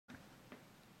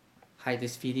Hi,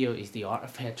 this video is the art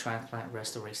of hair transplant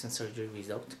restoration surgery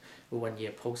result with 1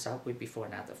 year post-op with before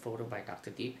and after photo by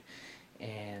Dr. Deep.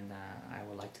 And I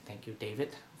would like to thank you,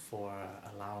 David, for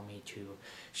allowing me to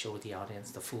show the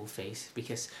audience the full face,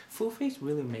 because full face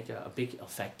really make a big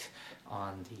effect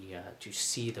on the to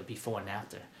see the before and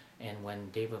after. And when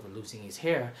David was losing his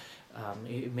hair,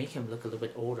 it made him look a little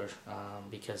bit older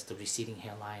because the receding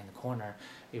hairline in the corner,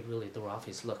 it really threw off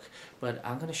his look. But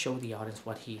I'm going to show the audience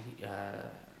what he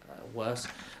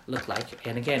look like.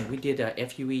 And again, we did a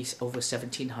FUE over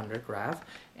 1700 graft,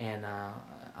 and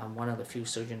I'm one of the few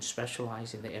surgeons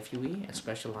specialized in the FUE and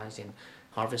specialized in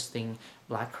harvesting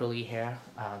black curly hair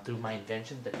through my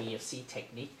invention, the BFC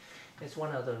technique. It's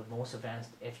one of the most advanced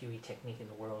FUE technique in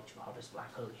the world to harvest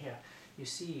black curly hair. You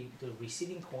see the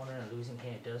receding corner and losing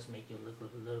hair does make you look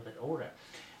a little bit older.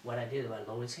 What I did was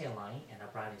I lowered his hairline and I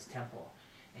brought his temple.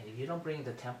 And if you don't bring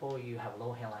the temple, you have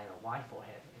low hairline or wide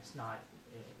forehead. It's not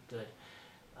good.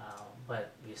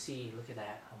 But you see, look at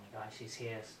that. Oh my gosh, his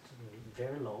hair is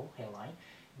very low hairline,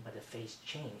 but the face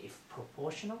chain is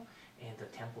proportional and the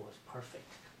temple is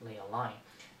perfectly aligned.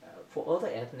 For other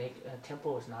ethnic,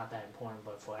 temple is not that important,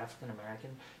 but for African American,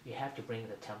 you have to bring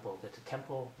the temple, because the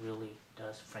temple really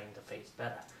does frame the face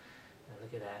better. And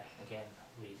look at that, again,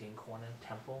 receding corner,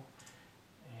 temple,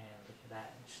 and look at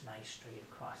that, it's nice straight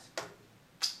across.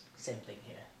 Same thing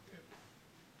here.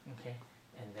 Okay,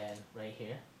 and then right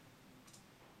here,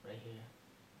 right here,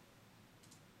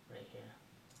 right here,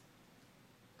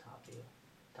 top view,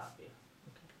 top view.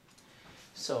 Okay.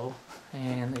 So,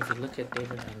 and if you look at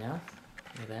David right now,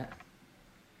 look at that.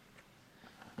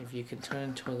 If you can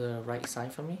turn to the right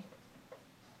side for me,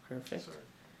 perfect. Sorry.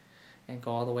 And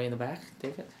go all the way in the back,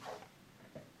 David.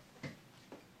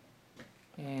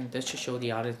 And that should show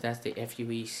the audience that's the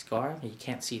FUE scar. You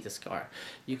can't see the scar.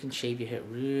 You can shave your hair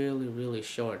really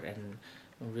short, and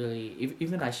really,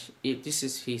 even if this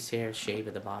is his hair shaved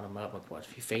at the bottom up, of course,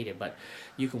 he faded, but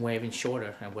you can wear even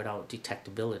shorter and without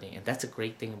detectability. And that's a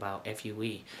great thing about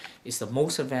FUE. It's the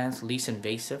most advanced, least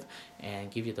invasive, and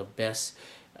give you the best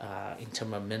in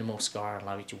terms of minimal scar,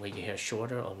 allow you to wear your hair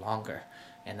shorter or longer.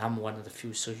 And I'm one of the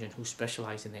few surgeons who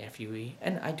specialize in the FUE,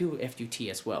 and I do FUT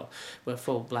as well. But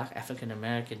for black African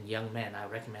American young men, I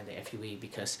recommend the FUE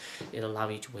because it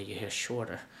allows you to wear your hair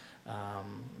shorter.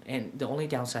 And the only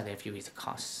downside of FUE is the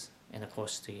cost, and of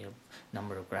course the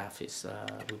number of grafts is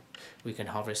we can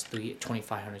harvest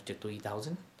 2,500 to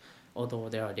 3,000. Although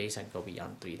there are days I can go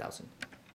beyond 3,000.